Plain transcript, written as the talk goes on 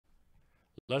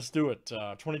Let's do it.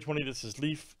 2020, this is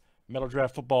Leaf Metal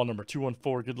Draft Football number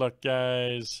 214. Good luck,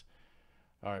 guys.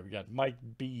 All right, we got Mike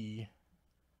B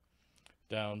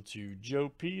down to Joe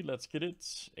P. Let's get it.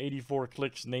 84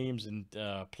 clicks, names, and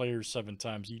players 7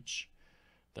 times each.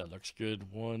 That looks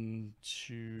good. 1,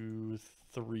 2,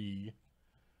 3.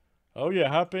 Oh, yeah,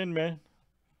 hop in, man.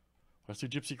 Let's do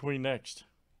Gypsy Queen next.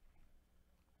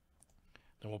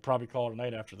 Then we'll probably call it a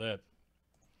night after that.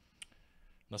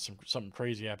 Unless something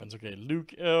crazy happens. Okay,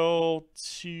 Luke L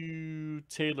to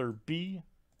Taylor B.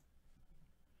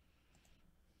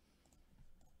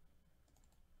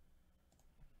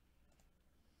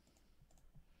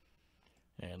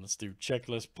 And let's do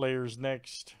checklist players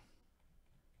next.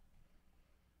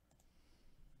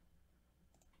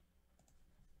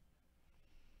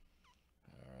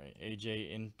 All right,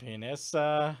 AJ in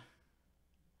Panessa.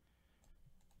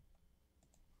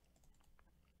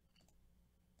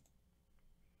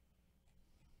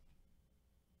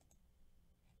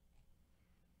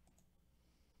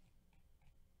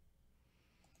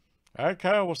 All right,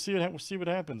 Kyle, we'll see what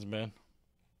happens, man.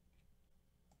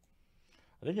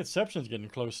 I think Inception's getting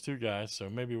close too, guys, so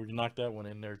maybe we can knock that one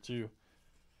in there too.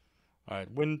 All right,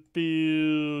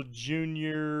 Winfield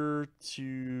Jr.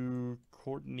 to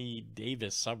Courtney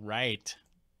Davis. All right.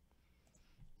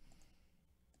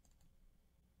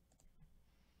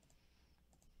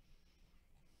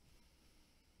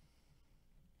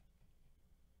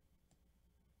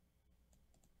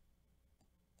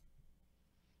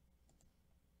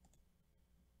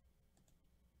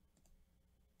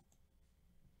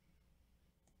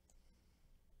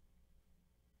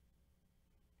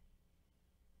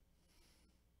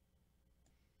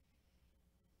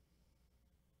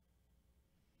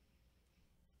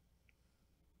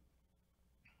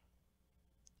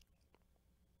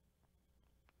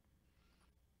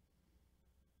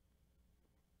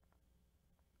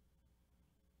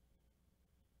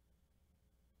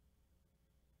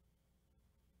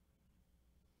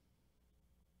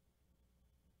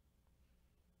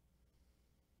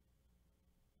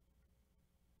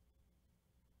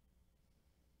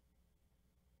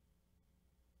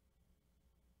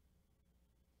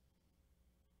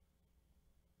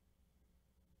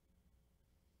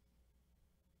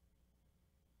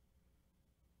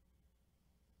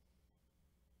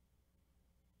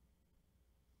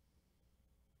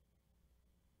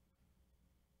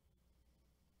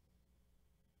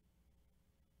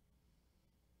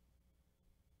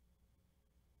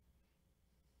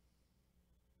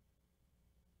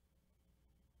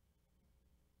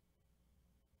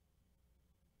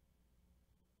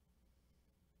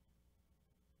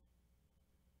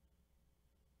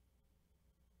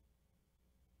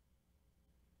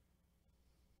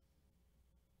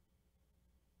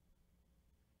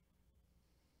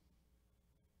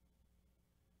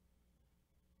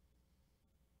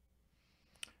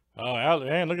 Oh,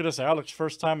 man, look at this. Alex,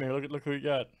 first time here. Look who we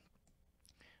got.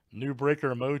 New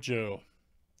Breaker Mojo.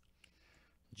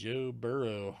 Joe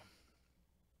Burrow.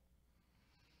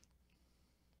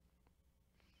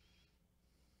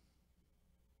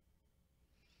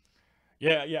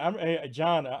 Yeah. Hey,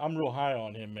 John, I'm real high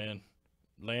on him, man.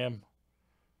 Lamb.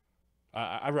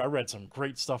 I read some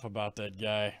great stuff about that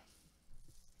guy.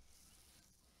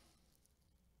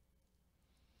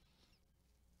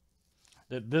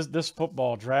 This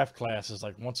football draft class is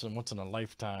like once in a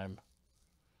lifetime.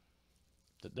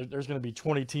 There's going to be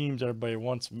 20 teams everybody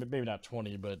wants. Maybe not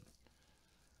 20, but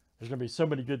there's going to be so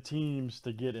many good teams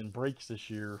to get in breaks this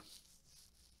year.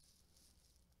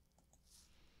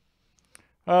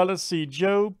 Let's see.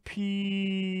 Joe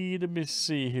P. Let me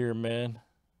see here, man.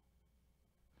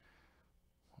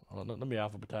 Let me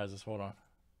alphabetize this. Hold on.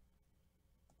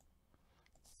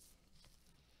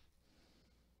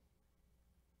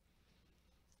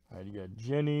 All right, you got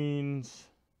Jennings.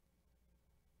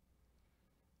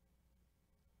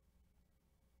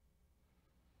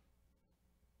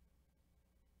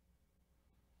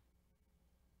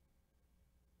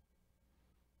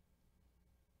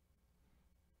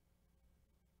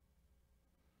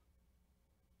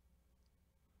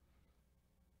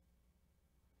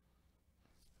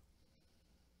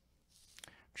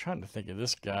 I'm trying to think of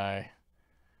this guy.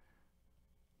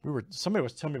 Somebody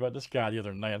was telling me about this guy the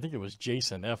other night. I think it was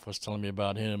Jason F. was telling me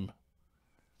about him.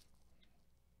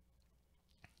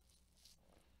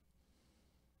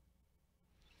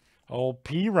 Oh,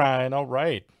 P. Ryan. All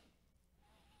right.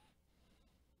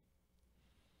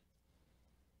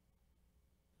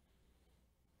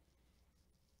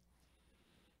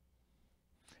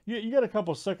 You got a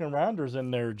couple second rounders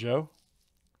in there, Joe.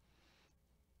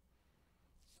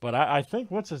 But I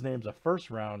think what's his name's a first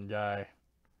round guy.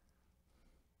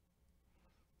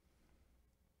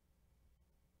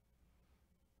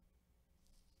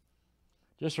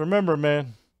 Just remember,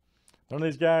 man, none of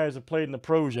these guys have played in the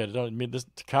pros yet. It don't mean this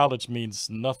college means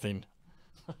nothing.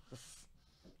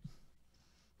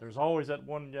 There's always that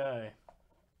one guy.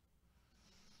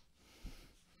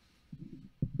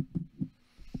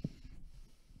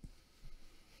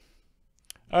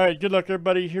 All right, good luck,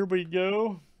 everybody. Here we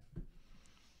go.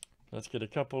 Let's get a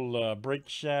couple break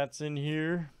shots in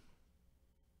here.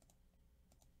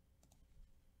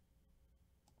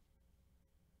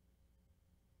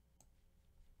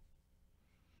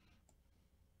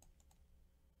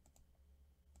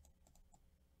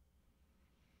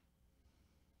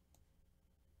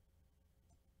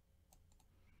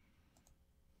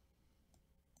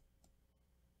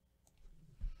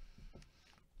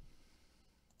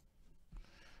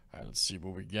 All right, let's see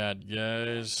what we got,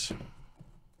 guys.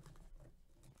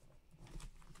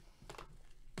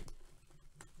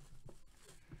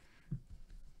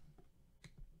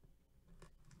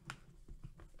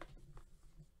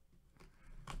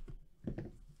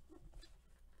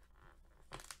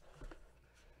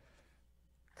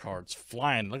 Cards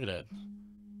flying. Look at that.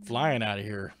 Flying out of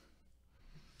here.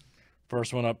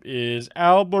 First one up is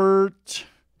Albert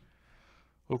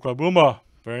Ukwabuma.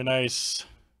 Very nice.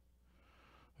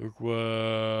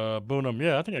 Ukwabunam.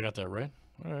 Yeah, I think I got that right.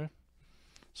 All right.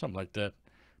 Something like that.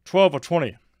 12 of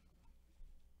 20.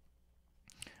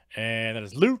 And that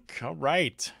is Luke. All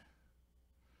right.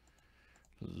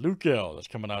 Luke L. That's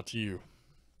coming out to you.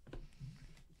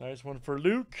 Nice one for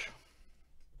Luke.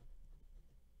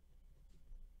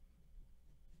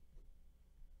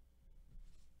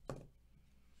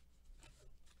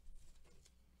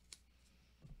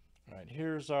 All right,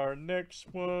 here's our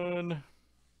next one.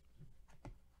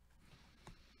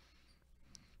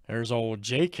 There's old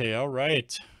JK. All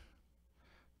right.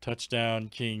 Touchdown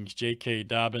Kings, J.K.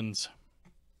 Dobbins.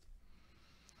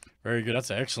 Very good. That's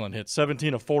an excellent hit.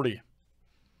 17 of 40.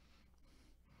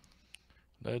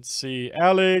 Let's see.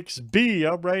 Alex B.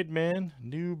 All right, man.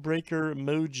 New breaker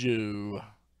mojo.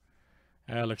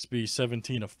 Alex B.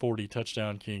 17 of 40.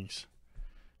 Touchdown Kings.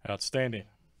 Outstanding.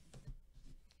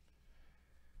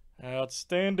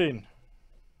 Outstanding.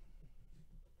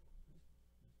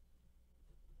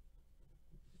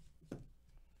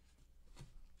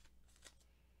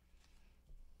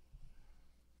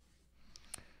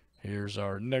 Here's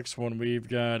our next one. We've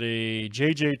got a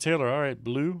J.J. Taylor. All right,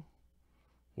 blue.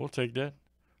 We'll take that.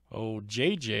 Oh,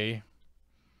 J.J.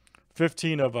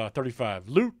 15 of 35.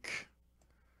 Luke.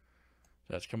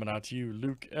 That's coming out to you,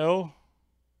 Luke L.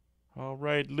 All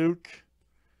right, Luke.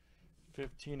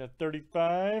 15 of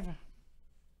 35.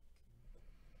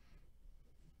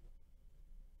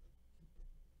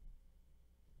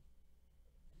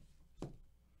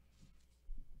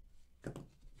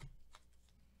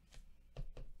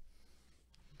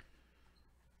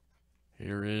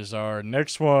 Here is our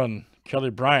next one. Kelly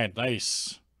Bryant.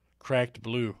 Nice. Cracked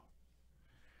blue.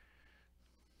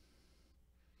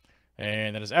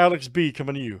 And that is Alex B.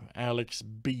 coming to you. Alex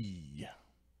B.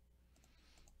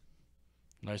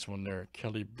 Nice one there.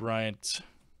 Kelly Bryant.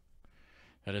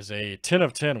 That is a 10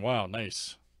 of 10. Wow,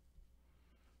 nice.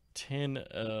 10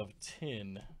 of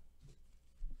 10.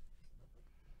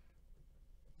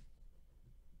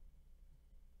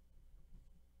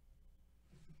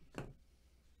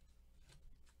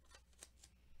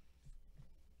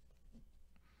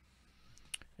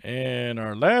 And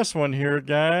our last one here,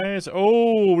 guys.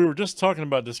 Oh, we were just talking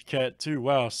about this cat, too.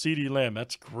 Wow, CeeDee Lamb.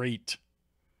 That's great.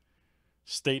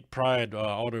 State Pride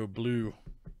Auto Blue.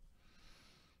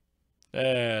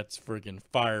 That's freaking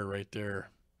fire right there.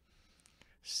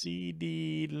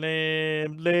 CeeDee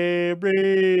Lamb,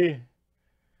 Larry.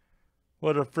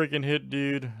 What a freaking hit,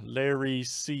 dude. Larry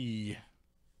C.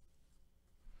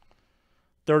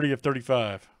 30 of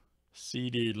 35.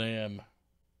 CeeDee Lamb.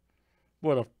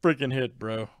 What a freaking hit,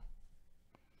 bro.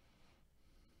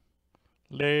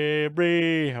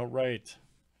 Larry. All right.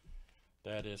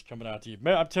 That is coming out to you.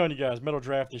 I'm telling you guys, Metal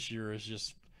Draft this year is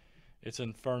just, it's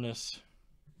in furnace.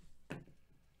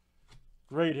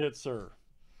 Great hit, sir.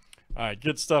 All right,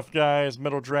 good stuff, guys.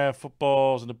 Metal Draft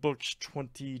footballs in the books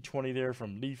 2020 there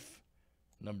from Leaf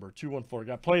number 214.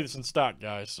 Got plenty of this in stock,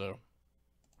 guys, so.